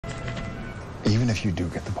even if you do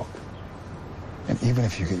get the book, and even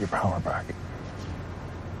if you get your power back,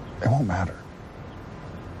 it won't matter.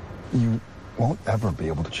 You won't ever be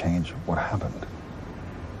able to change what happened.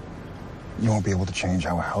 You won't be able to change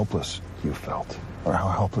how helpless you felt or how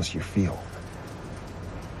helpless you feel.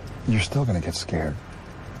 You're still going to get scared.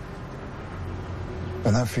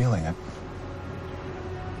 And that feeling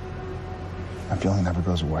never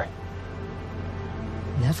goes away.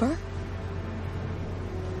 Never?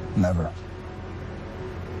 Never.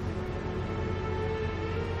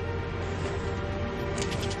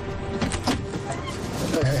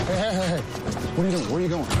 Hey. What are you doing? Where are you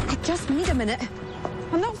going? I just need a minute.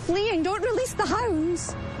 I'm not fleeing. Don't release the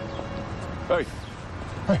hounds. Hey.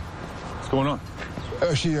 Hey. What's going on?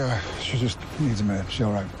 She just needs a minute. She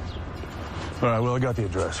all right? All right, well, I got the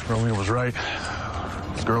address. Rowena was right.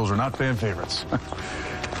 These girls are not fan favorites.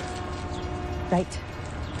 Right.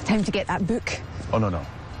 Time to get that book. Oh, no.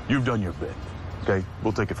 You've done your bit. Okay?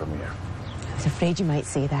 We'll take it from here. I was afraid you might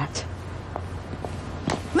say that.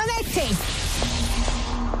 Manetti!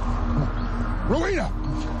 Rowena!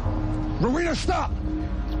 Rowena, stop!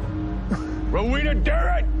 Rowena,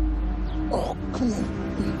 dare it! Oh, come on.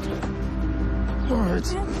 All right.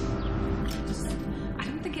 I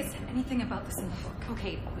don't think it said anything about this in the book.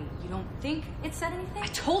 Okay, wait, you don't think it said anything? I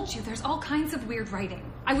told you, there's all kinds of weird writing.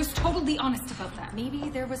 I was totally honest about that. Maybe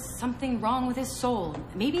there was something wrong with his soul.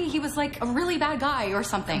 Maybe he was like a really bad guy or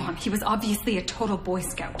something. Come on, he was obviously a total Boy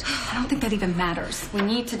Scout. I don't think that even matters. We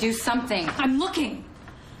need to do something. I'm looking.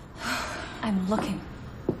 I'm looking.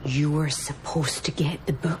 You were supposed to get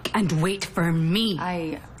the book and wait for me.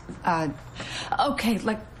 Okay,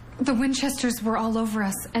 like, the Winchesters were all over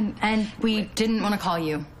us, and we didn't want to call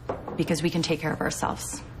you because we can take care of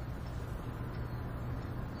ourselves.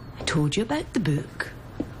 I told you about the book.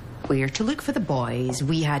 Where to look for the boys.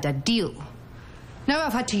 We had a deal. Now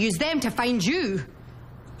I've had to use them to find you.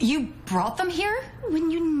 You brought them here? When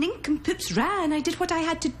you nincompoops ran, I did what I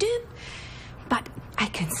had to do. But I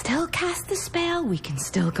can still cast the spell. We can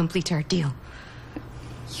still complete our deal.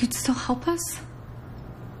 You'd still help us?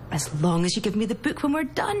 As long as you give me the book when we're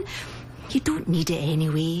done. You don't need it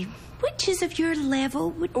anyway. Witches of your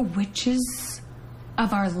level would... Witches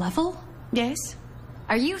of our level? Yes.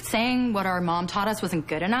 Are you saying what our mom taught us wasn't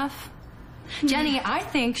good enough? Jenny, I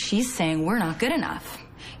think she's saying we're not good enough.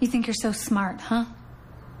 You think you're so smart, huh?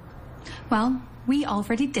 Well, we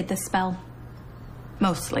already did the spell.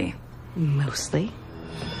 Mostly. Mostly?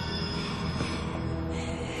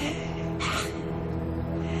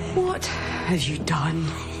 What have you done?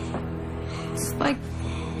 It's like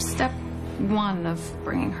step one of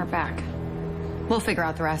bringing her back. We'll figure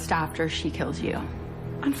out the rest after she kills you.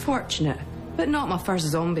 Unfortunate, but not my first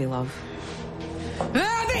zombie, love.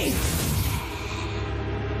 Abby!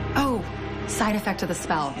 Oh, side effect of the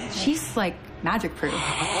spell. She's like magic proof.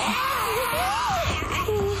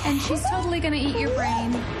 And she's totally gonna eat your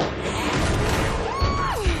brain.